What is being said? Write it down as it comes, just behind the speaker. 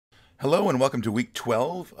Hello and welcome to week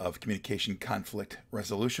 12 of Communication Conflict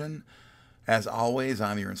Resolution. As always,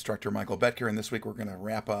 I'm your instructor, Michael Betker, and this week we're going to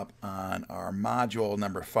wrap up on our module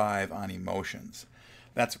number 5 on emotions.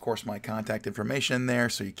 That's, of course, my contact information there,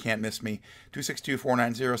 so you can't miss me.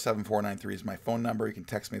 262-490-7493 is my phone number. You can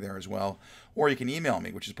text me there as well, or you can email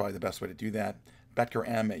me, which is probably the best way to do that,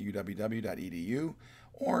 betkerm@uww.edu.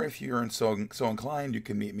 Or if you're so inclined, you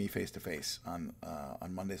can meet me face-to-face on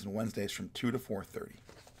Mondays and Wednesdays from 2 to 4:30.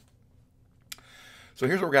 So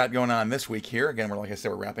here's what we got going on this week here. Again, like I said,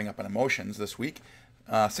 we're wrapping up on emotions this week.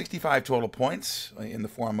 65 total points in the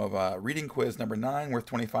form of a reading quiz number 9 worth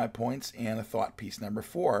 25 points and a thought piece number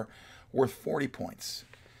 4 worth 40 points.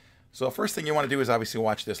 So the first thing you want to do is obviously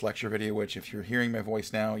watch this lecture video, which if you're hearing my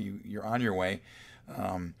voice now, you're on your way.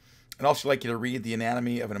 I'd also like you to read The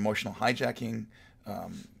Anatomy of an Emotional Hijacking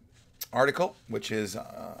article, which is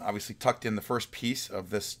obviously tucked in the first piece of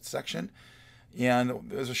this section. And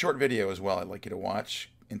there's a short video as well I'd like you to watch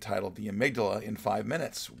entitled The Amygdala in 5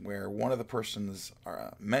 Minutes, where one of the persons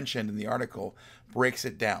mentioned in the article breaks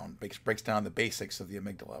it down, breaks down the basics of the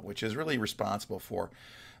amygdala, which is really responsible for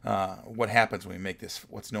what happens when we make this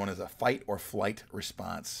what's known as a fight or flight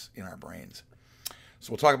response in our brains.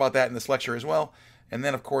 So we'll talk about that in this lecture as well. And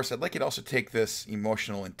then, of course, I'd like you to also take this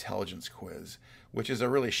emotional intelligence quiz, which is a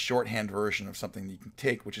really shorthand version of something you can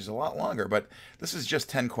take, which is a lot longer. But this is just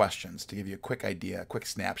 10 questions to give you a quick idea, a quick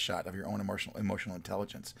snapshot of your own emotional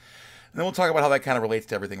intelligence. And then we'll talk about how that kind of relates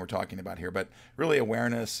to everything we're talking about here. But really,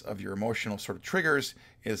 awareness of your emotional sort of triggers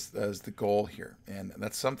is the goal here. And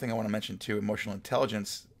that's something I want to mention too. Emotional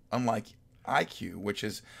intelligence, unlike IQ, which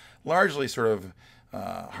is largely sort of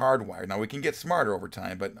hardwired. Now, we can get smarter over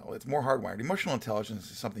time, but it's more hardwired. Emotional intelligence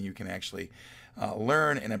is something you can actually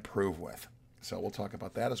learn and improve with. So we'll talk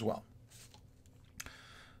about that as well.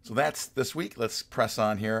 So that's this week. Let's press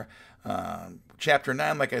on here. Chapter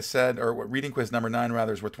 9, like I said, or reading quiz number 9,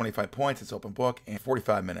 rather, is worth 25 points. It's open book, and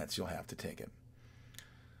 45 minutes you'll have to take it.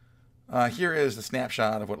 Here is the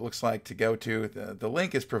snapshot of what it looks like to go to. The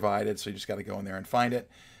link is provided, so you just got to go in there and find it,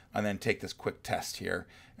 and then take this quick test here.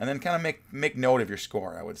 And then kind of make note of your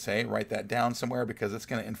score, I would say. Write that down somewhere because it's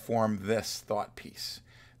going to inform this thought piece,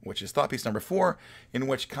 which is thought piece number 4, in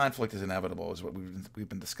which conflict is inevitable, is what we've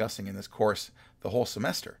been discussing in this course the whole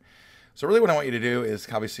semester. So really what I want you to do is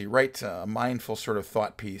obviously write a mindful sort of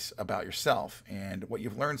thought piece about yourself and what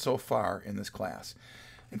you've learned so far in this class.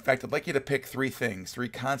 In fact, I'd like you to pick 3 things, 3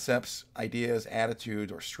 concepts, ideas,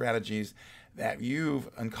 attitudes, or strategies that you've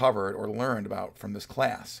uncovered or learned about from this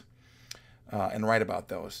class, and write about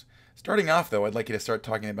those. Starting off, though, I'd like you to start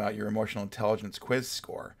talking about your emotional intelligence quiz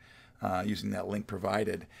score using that link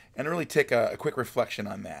provided, and really take a quick reflection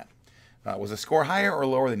on that. Was the score higher or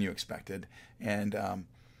lower than you expected? And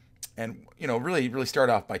you know, really start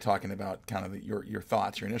off by talking about kind of your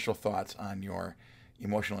thoughts, your initial thoughts on your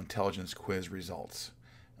emotional intelligence quiz results,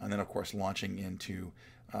 and then of course launching into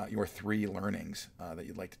your 3 learnings that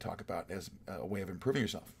you'd like to talk about as a way of improving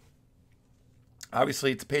yourself.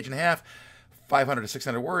 Obviously, it's a page and a half, 500 to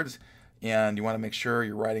 600 words, and you want to make sure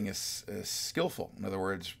your writing is skillful. In other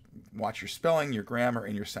words, watch your spelling, your grammar,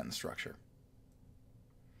 and your sentence structure.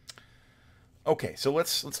 Okay, so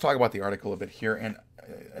let's talk about the article a bit here. And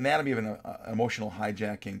Anatomy of an Emotional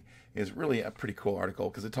Hijacking is really a pretty cool article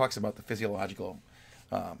because it talks about the physiological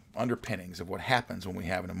underpinnings of what happens when we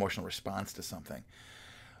have an emotional response to something.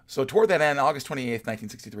 So toward that end, August 28th,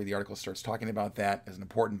 1963, the article starts talking about that as an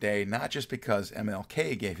important day, not just because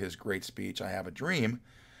MLK gave his great speech, I Have a Dream,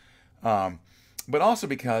 but also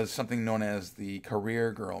because something known as the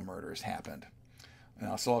career girl murders happened.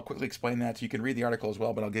 So I'll quickly explain that. You can read the article as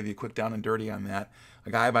well, but I'll give you a quick down and dirty on that.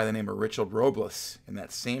 A guy by the name of Richard Robles, in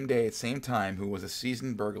that same day, at same time, who was a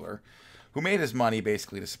seasoned burglar, who made his money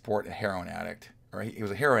basically to support a heroin addict. Or he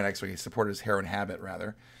was a heroin addict, so he supported his heroin habit,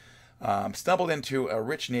 rather. Stumbled into a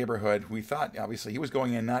rich neighborhood. We thought, obviously, he was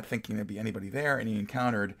going in not thinking there'd be anybody there, and he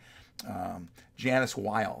encountered Janice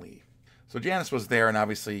Wiley. So Janice was there, and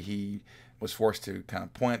obviously he was forced to kind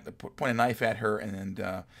of point a knife at her and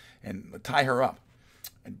tie her up.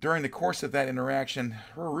 And during the course of that interaction,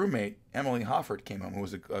 her roommate, Emily Hoffert, came home, who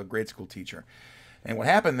was a grade school teacher. And what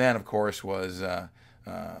happened then, of course, was the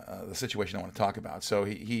situation I want to talk about. So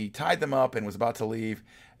he tied them up and was about to leave,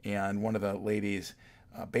 and one of the ladies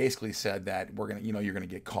basically said that you're gonna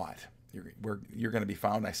get caught. You're gonna be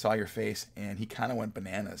found. I saw your face, and he kind of went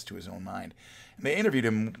bananas to his own mind. And they interviewed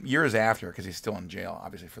him years after because he's still in jail,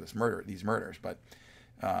 obviously, for these murders. But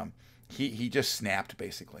he just snapped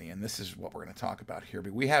basically, and this is what we're going to talk about here.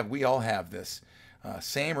 But we all have this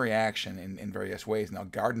same reaction in various ways. Now,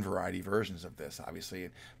 garden variety versions of this. Obviously,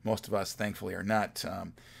 most of us, thankfully, are not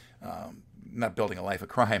not building a life of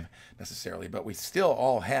crime necessarily, but we still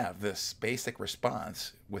all have this basic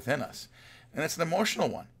response within us. And it's an emotional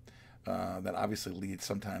one that obviously leads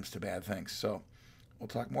sometimes to bad things. So we'll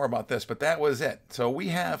talk more about this, but that was it. So we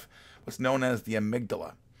have what's known as the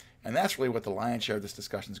amygdala. And that's really what the lion's share of this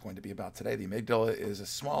discussion is going to be about today. The amygdala is a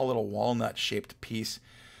small little walnut-shaped piece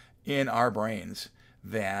in our brains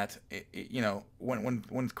that,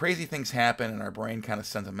 when crazy things happen and our brain kind of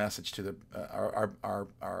sends a message to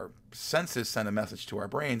our senses send a message to our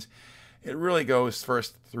brains, it really goes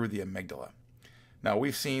first through the amygdala. Now,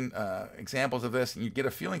 we've seen examples of this, and you get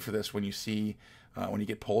a feeling for this when you see when you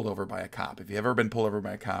get pulled over by a cop. If you've ever been pulled over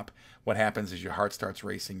by a cop, what happens is your heart starts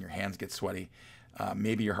racing, your hands get sweaty,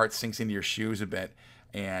 maybe your heart sinks into your shoes a bit,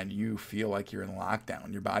 and you feel like you're in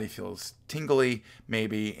lockdown. Your body feels tingly,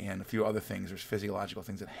 maybe, and a few other things. There's physiological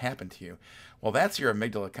things that happen to you. Well, that's your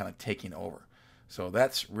amygdala kind of taking over. So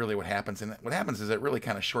that's really what happens. And what happens is it really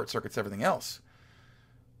kind of short circuits everything else.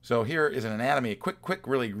 So here is an anatomy, a quick,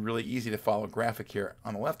 really, really easy to follow graphic here.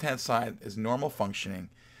 On the left-hand side is normal functioning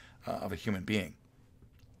of a human being.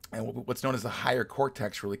 And what's known as the higher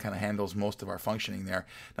cortex really kind of handles most of our functioning there.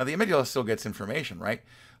 Now, the amygdala still gets information, right?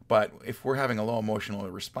 But if we're having a low emotional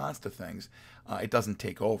response to things, it doesn't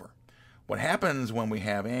take over. What happens when we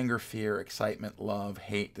have anger, fear, excitement, love,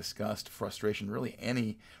 hate, disgust, frustration, really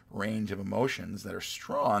any range of emotions that are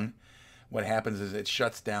strong, what happens is it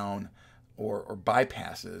shuts down or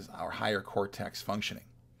bypasses our higher cortex functioning.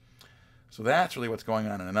 So that's really what's going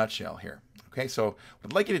on in a nutshell here. Okay, so what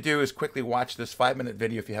I'd like you to do is quickly watch this 5-minute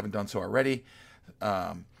video if you haven't done so already,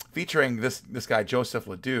 featuring this guy, Joseph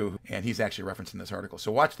Ledoux, and he's actually referenced in this article.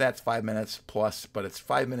 So watch that. It's 5 minutes plus, but it's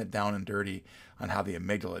 5-minute down and dirty on how the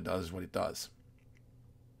amygdala does what it does.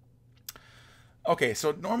 Okay,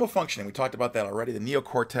 so normal functioning, we talked about that already. The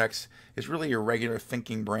neocortex is really your regular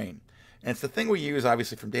thinking brain. And it's the thing we use,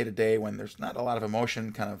 obviously, from day to day when there's not a lot of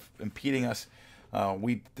emotion kind of impeding us.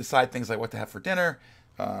 We decide things like what to have for dinner,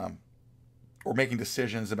 or making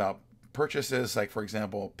decisions about purchases, like, for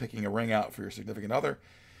example, picking a ring out for your significant other,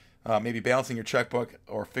 maybe balancing your checkbook,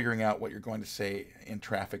 or figuring out what you're going to say in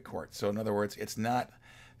traffic court. So in other words, there's not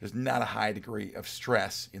a high degree of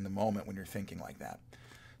stress in the moment when you're thinking like that.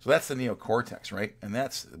 So that's the neocortex, right? And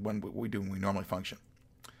that's when we normally function.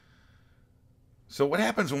 So what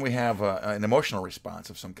happens when we have an emotional response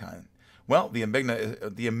of some kind? Well, the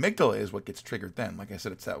amygdala is what gets triggered then. Like I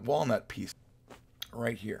said, it's that walnut piece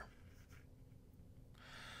right here.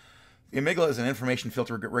 The amygdala is an information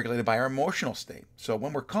filter regulated by our emotional state. So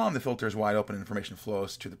when we're calm, the filter is wide open and information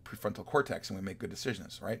flows to the prefrontal cortex and we make good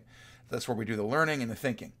decisions, right? That's where we do the learning and the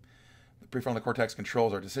thinking. The prefrontal cortex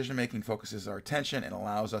controls our decision-making, focuses our attention, and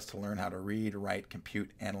allows us to learn how to read, write,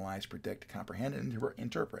 compute, analyze, predict, comprehend, and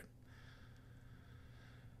interpret.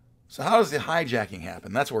 So how does the hijacking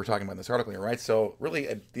happen? That's what we're talking about in this article here, right? So really,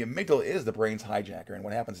 the amygdala is the brain's hijacker, and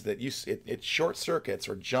what happens is that it short circuits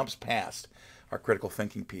or jumps past our critical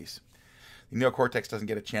thinking piece. The neocortex doesn't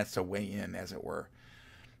get a chance to weigh in, as it were.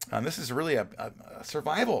 And this is really a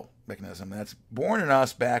survival mechanism that's born in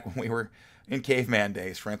us back when we were in caveman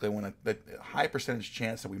days, frankly, when a high percentage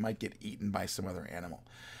chance that we might get eaten by some other animal.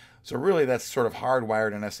 So really, that's sort of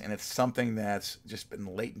hardwired in us, and it's something that's just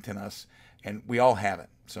been latent in us, and we all have it.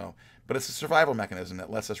 So, but it's a survival mechanism that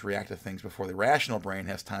lets us react to things before the rational brain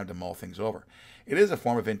has time to mull things over. It is a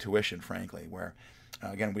form of intuition, frankly, where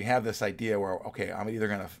again, we have this idea where, okay, I'm either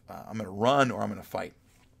going to run or I'm going to fight.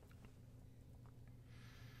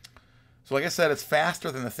 So like I said, it's faster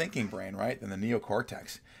than the thinking brain, right, than the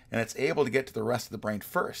neocortex, and it's able to get to the rest of the brain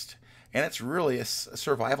first. And it's really a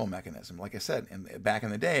survival mechanism. Like I said, back in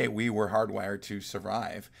the day, we were hardwired to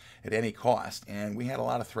survive at any cost, and we had a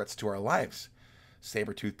lot of threats to our lives.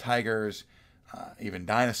 Saber-toothed tigers, even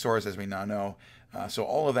dinosaurs, as we now know. So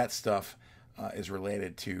all of that stuff is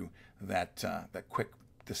related to that quick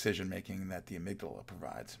decision-making that the amygdala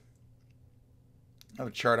provides.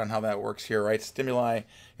 Another chart on how that works here, right? Stimuli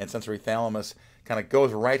and sensory thalamus kind of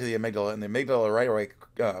goes right to the amygdala, and the amygdala right away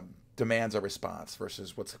demands a response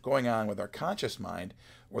versus what's going on with our conscious mind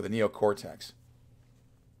or the neocortex.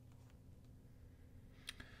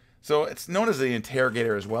 So it's known as the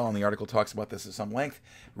interrogator as well, and the article talks about this at some length.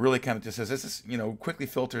 It really kind of just says, is this, quickly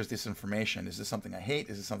filters this information. Is this something I hate?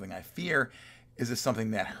 Is this something I fear? Is this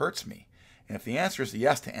something that hurts me? And if the answer is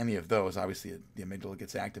yes to any of those, obviously the amygdala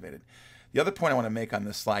gets activated. The other point I want to make on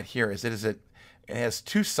this slide here is it has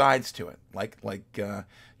two sides to it, like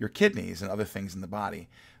your kidneys and other things in the body.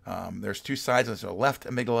 There's two sides. There's a left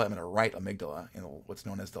amygdala and a right amygdala in what's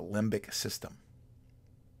known as the limbic system.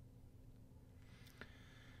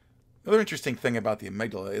 The other interesting thing about the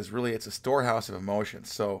amygdala is really it's a storehouse of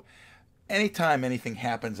emotions. So anytime anything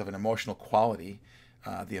happens of an emotional quality,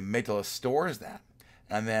 the amygdala stores that.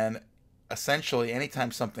 And then essentially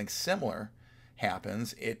anytime something similar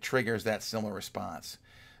happens, it triggers that similar response.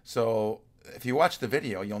 So if you watch the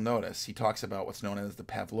video, you'll notice he talks about what's known as the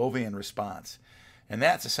Pavlovian response. And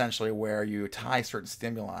that's essentially where you tie certain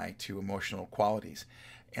stimuli to emotional qualities,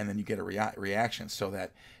 and then you get a reaction. So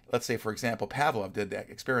that, let's say, for example, Pavlov did that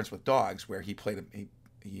experience with dogs where he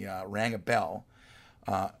rang a bell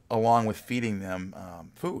along with feeding them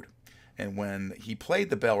food. And when he played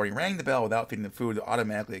the bell, or he rang the bell without feeding them food,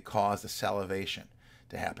 automatically it caused a salivation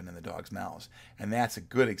to happen in the dog's mouths. And that's a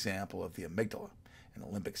good example of the amygdala and the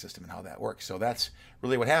limbic system and how that works. So that's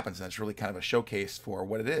really what happens, and it's really kind of a showcase for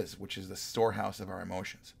what it is, which is the storehouse of our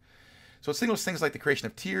emotions. So it signals things like the creation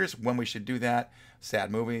of tears, when we should do that.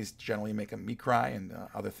 Sad movies generally make me cry, and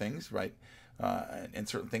other things, right? And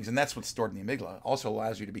certain things, and that's what's stored in the amygdala. Also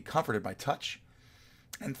allows you to be comforted by touch,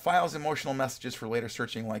 and files emotional messages for later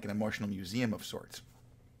searching, like an emotional museum of sorts.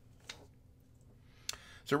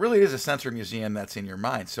 So it really is a sensory museum that's in your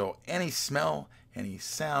mind. So any smell, any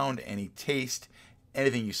sound, any taste,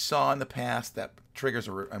 anything you saw in the past that triggers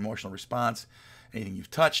an emotional response, anything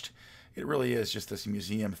you've touched, it really is just this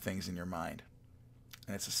museum of things in your mind.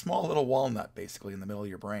 And it's a small little walnut, basically, in the middle of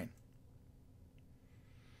your brain.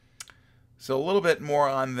 So a little bit more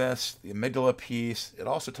on this, the amygdala piece. It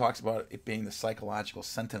also talks about it being the psychological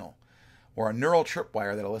sentinel, or a neural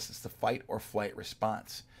tripwire that elicits the fight or flight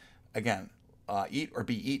response. Again, eat or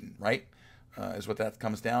be eaten, right, is what that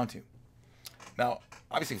comes down to. Now,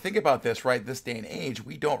 obviously, think about this, right? This day and age,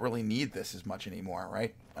 we don't really need this as much anymore,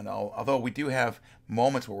 right? And although we do have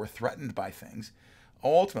moments where we're threatened by things,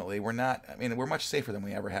 ultimately, we're not. I mean, we're much safer than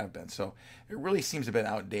we ever have been. So it really seems a bit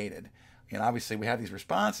outdated. And obviously, we have these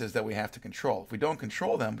responses that we have to control. If we don't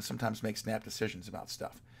control them, we sometimes make snap decisions about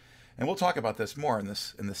stuff. And we'll talk about this more in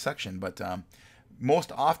this section. But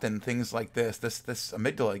most often, things like this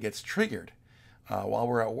amygdala gets triggered while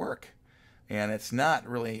we're at work. And it's not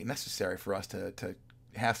really necessary for us to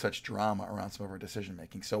have such drama around some of our decision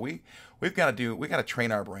making. So we've got to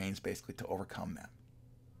train our brains basically to overcome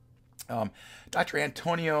that. Dr.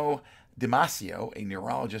 Antonio Damasio, a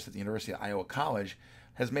neurologist at the University of Iowa College,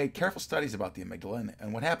 has made careful studies about the amygdala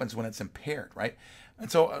and what happens when it's impaired, right?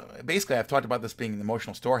 And so basically, I've talked about this being an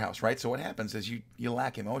emotional storehouse, right? So what happens is you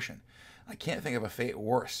lack emotion. I can't think of a fate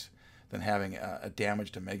worse than having a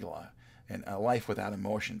damaged amygdala. And a life without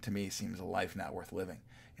emotion, to me, seems a life not worth living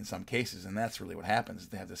in some cases. And that's really what happens.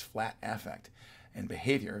 They have this flat affect and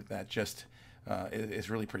behavior that just is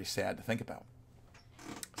really pretty sad to think about.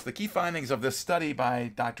 So the key findings of this study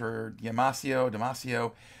by Dr.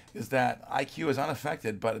 Damasio is that IQ is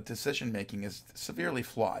unaffected, but decision-making is severely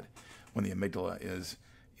flawed when the amygdala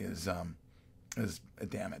is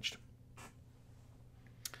damaged.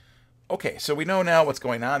 Okay, so we know now what's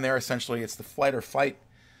going on there. Essentially, it's the flight or fight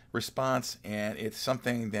response, and it's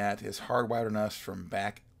something that is hardwired in us from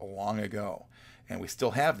back long ago, and we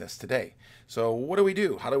still have this today. So what do we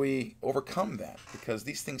do? How do we overcome that? Because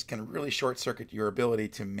these things can really short-circuit your ability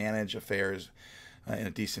to manage affairs in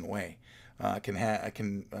a decent way.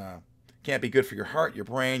 Can't be good for your heart, your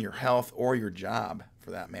brain, your health, or your job,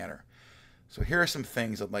 for that matter. So here are some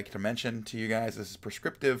things I'd like to mention to you guys. This is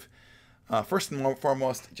prescriptive. First and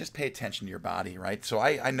foremost, just pay attention to your body, right? So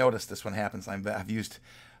I noticed this when it happens. I've used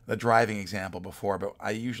the driving example before, but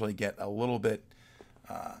I usually get a little bit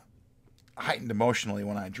heightened emotionally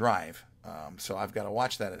when I drive. So I've got to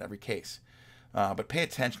watch that at every case. But pay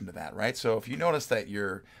attention to that, right? So if you notice that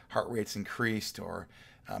your heart rate's increased, or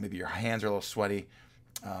maybe your hands are a little sweaty,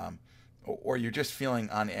 or you're just feeling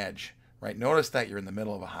on edge, right? Notice that you're in the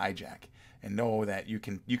middle of a hijack, and know that you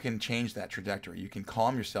can change that trajectory. You can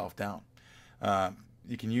calm yourself down.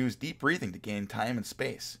 You can use deep breathing to gain time and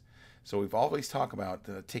space. So we've always talked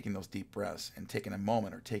about taking those deep breaths and taking a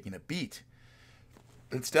moment or taking a beat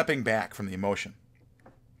and stepping back from the emotion.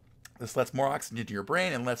 This lets more oxygen to your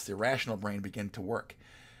brain and lets the rational brain begin to work,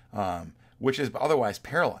 which is otherwise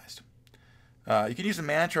paralyzed. You can use a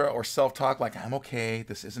mantra or self-talk like, I'm okay,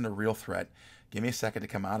 this isn't a real threat, give me a second to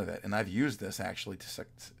come out of it. And I've used this actually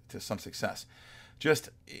to some success.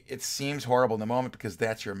 It seems horrible in the moment because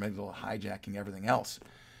that's your amygdala hijacking everything else.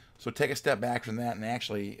 So take a step back from that, and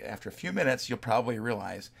actually, after a few minutes, you'll probably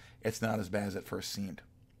realize it's not as bad as it first seemed.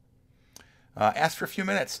 Ask for a few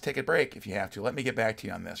minutes, take a break if you have to. Let me get back to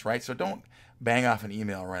you on this, right? So don't bang off an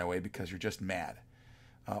email right away because you're just mad.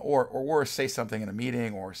 Or worse, say something in a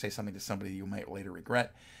meeting or say something to somebody you might later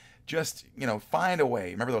regret. Just, find a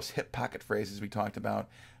way. Remember those hip pocket phrases we talked about?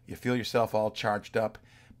 You feel yourself all charged up.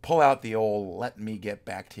 Pull out the old, let me get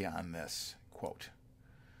back to you on this quote.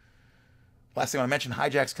 Last thing I want to mention,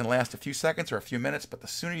 hijacks can last a few seconds or a few minutes, but the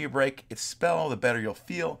sooner you break its spell, the better you'll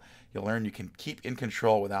feel. You'll learn you can keep in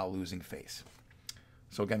control without losing face.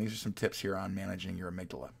 So again, these are some tips here on managing your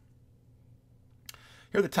amygdala.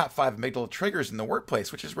 Here are the top 5 amygdala triggers in the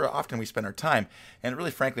workplace, which is where often we spend our time, and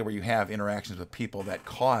really, frankly, where you have interactions with people that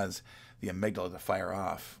cause the amygdala to fire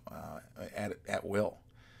off at will.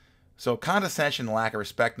 So condescension and lack of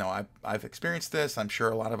respect. Now, I've experienced this. I'm sure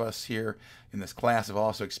a lot of us here in this class have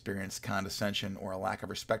also experienced condescension or a lack of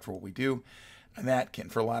respect for what we do. And that can,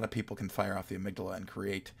 for a lot of people, can fire off the amygdala and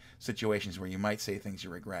create situations where you might say things you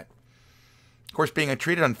regret. Of course, being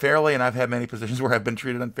treated unfairly, and I've had many positions where I've been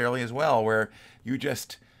treated unfairly as well, where you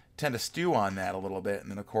just tend to stew on that a little bit. And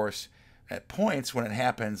then, of course, at points when it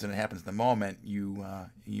happens, and it happens in the moment, you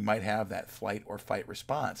might have that flight or fight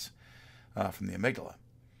response from the amygdala.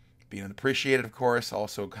 Being unappreciated, of course,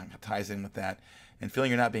 also kind of ties in with that, and feeling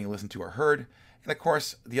you're not being listened to or heard. And, of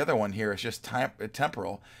course, the other one here is just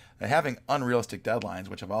temporal, having unrealistic deadlines,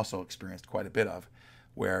 which I've also experienced quite a bit of,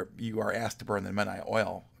 where you are asked to burn the midnight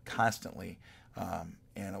oil constantly,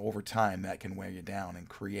 and over time that can wear you down and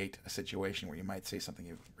create a situation where you might say something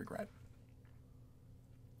you regret.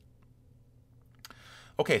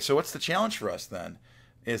 Okay, so what's the challenge for us then?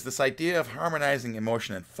 Is this idea of harmonizing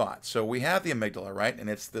emotion and thought. So we have the amygdala, right? And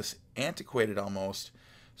it's this antiquated almost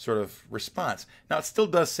sort of response. Now, it still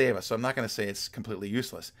does save us, so I'm not going to say it's completely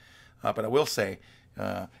useless. But I will say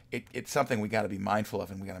it's something we got to be mindful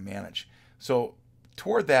of and we got to manage. So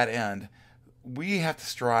toward that end, we have to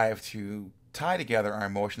strive to tie together our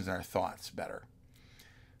emotions and our thoughts better.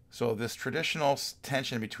 So this traditional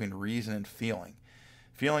tension between reason and feeling.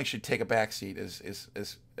 Feeling should take a backseat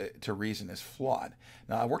to reason is flawed.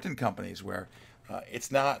 Now, I've worked in companies where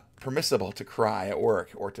it's not permissible to cry at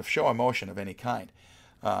work or to show emotion of any kind.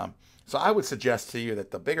 So I would suggest to you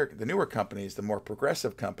that the newer companies, the more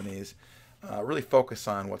progressive companies, really focus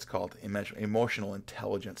on what's called emotional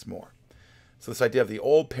intelligence more. So this idea of the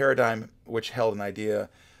old paradigm, which held an idea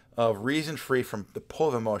of reason free from the pull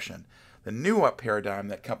of emotion, the new paradigm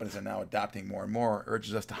that companies are now adopting more and more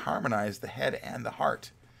urges us to harmonize the head and the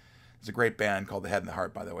heart. There's a great band called The Head and the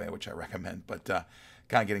Heart, by the way, which I recommend, but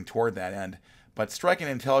kind of getting toward that end. But striking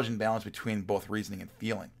an intelligent balance between both reasoning and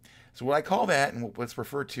feeling. So what I call that, and what's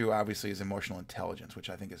referred to obviously, is emotional intelligence,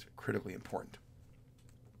 which I think is critically important.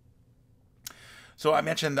 So I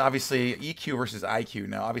mentioned, obviously, EQ versus IQ.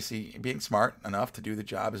 Now, obviously, being smart enough to do the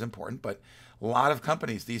job is important, but a lot of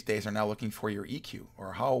companies these days are now looking for your EQ,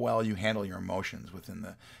 or how well you handle your emotions within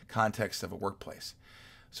the context of a workplace.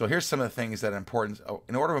 So here's some of the things that are important,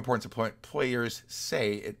 in order of importance, employers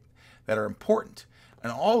say that are important,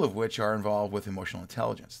 and all of which are involved with emotional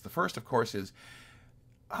intelligence. The first, of course, is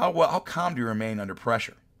how calm do you remain under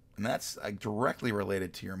pressure? And that's directly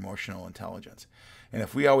related to your emotional intelligence. And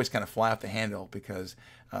if we always kind of fly off the handle because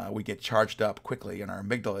we get charged up quickly and our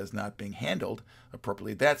amygdala is not being handled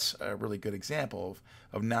appropriately, that's a really good example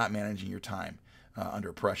of not managing your time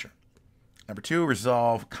under pressure. Number 2,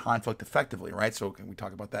 resolve conflict effectively, right? So we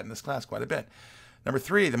talk about that in this class quite a bit. Number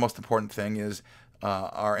 3, the most important thing is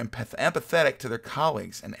are empathetic to their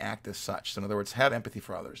colleagues and act as such. So in other words, have empathy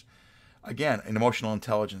for others. Again, an emotional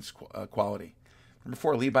intelligence quality. Number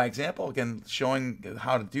 4, lead by example. Again, showing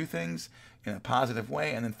how to do things in a positive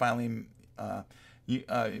way. And then finally, you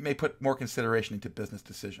may put more consideration into business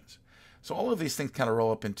decisions. So all of these things kind of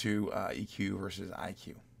roll up into EQ versus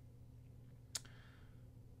IQ.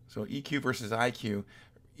 So EQ versus IQ.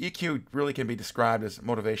 EQ really can be described as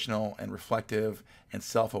motivational and reflective and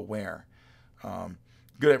self-aware.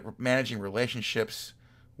 Good at managing relationships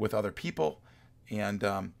with other people,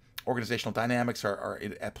 and organizational dynamics are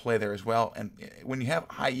at play there as well. And when you have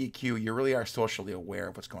high EQ, you really are socially aware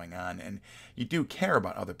of what's going on, and you do care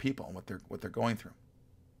about other people and what they're going through.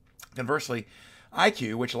 Conversely,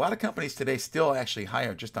 IQ, which a lot of companies today still actually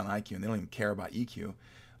hire just on IQ, and they don't even care about EQ.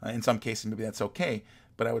 In some cases, maybe that's okay,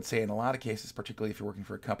 but I would say in a lot of cases, particularly if you're working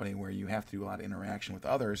for a company where you have to do a lot of interaction with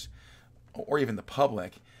others, or even the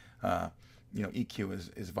public,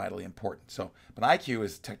 EQ is vitally important. So, but IQ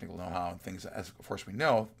is technical know-how and things, as of course we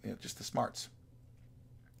know, just the smarts.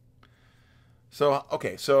 So,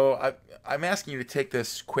 okay, so I'm asking you to take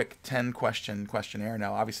this quick 10-question questionnaire.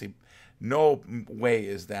 Now, obviously, no way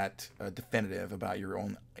is that definitive about your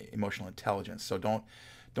own emotional intelligence. So don't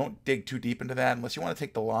dig too deep into that unless you want to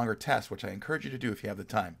take the longer test, which I encourage you to do if you have the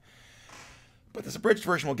time. But this abridged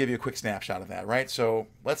version will give you a quick snapshot of that, right? So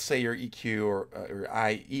let's say your EQ or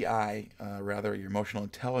your emotional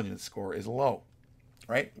intelligence score is low,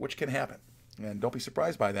 right? Which can happen. And don't be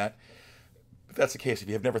surprised by that. If that's the case, if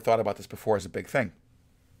you have never thought about this before, is a big thing.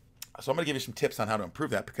 So I'm going to give you some tips on how to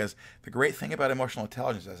improve that, because the great thing about emotional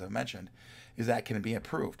intelligence, as I've mentioned, is that it can be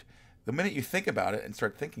improved. The minute you think about it and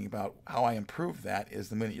start thinking about how I improve that is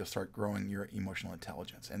the minute you'll start growing your emotional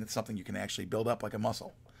intelligence. And it's something you can actually build up like a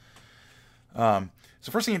muscle. So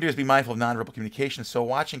first thing you do is be mindful of nonverbal communication. So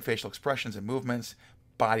watching facial expressions and movements,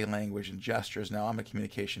 body language and gestures. Now I'm a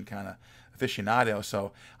communication kind of aficionado,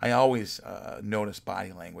 so I always notice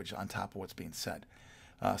body language on top of what's being said.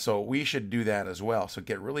 So we should do that as well. So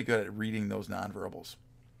get really good at reading those nonverbals.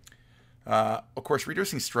 Of course,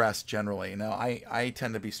 reducing stress generally. Now, I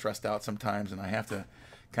tend to be stressed out sometimes, and I have to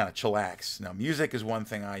kind of chillax. Now, music is one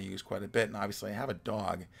thing I use quite a bit, and obviously I have a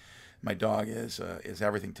dog. My dog is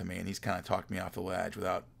everything to me, and he's kind of talked me off the ledge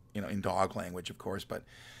without, in dog language, of course, but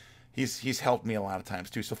he's helped me a lot of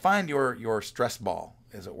times too. So find your stress ball,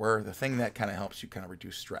 as it were, the thing that kind of helps you kind of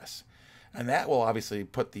reduce stress, and that will obviously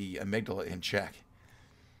put the amygdala in check.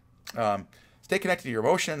 Stay connected to your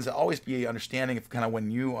emotions. Always be understanding of kind of when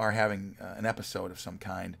you are having an episode of some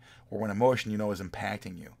kind, or when emotion is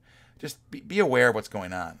impacting you. Just be aware of what's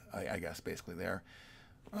going on, I guess, basically there.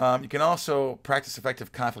 You can also practice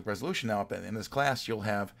effective conflict resolution. Now, in this class, you'll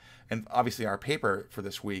have, and obviously our paper for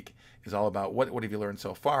this week is all about what have you learned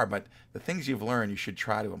so far, but the things you've learned you should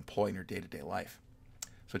try to employ in your day-to-day life.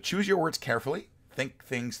 So choose your words carefully. Think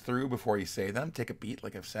things through before you say them. Take a beat,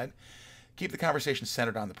 like I've said. Keep the conversation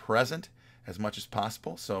centered on the present as much as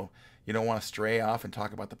possible. So you don't want to stray off and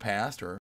talk about the past or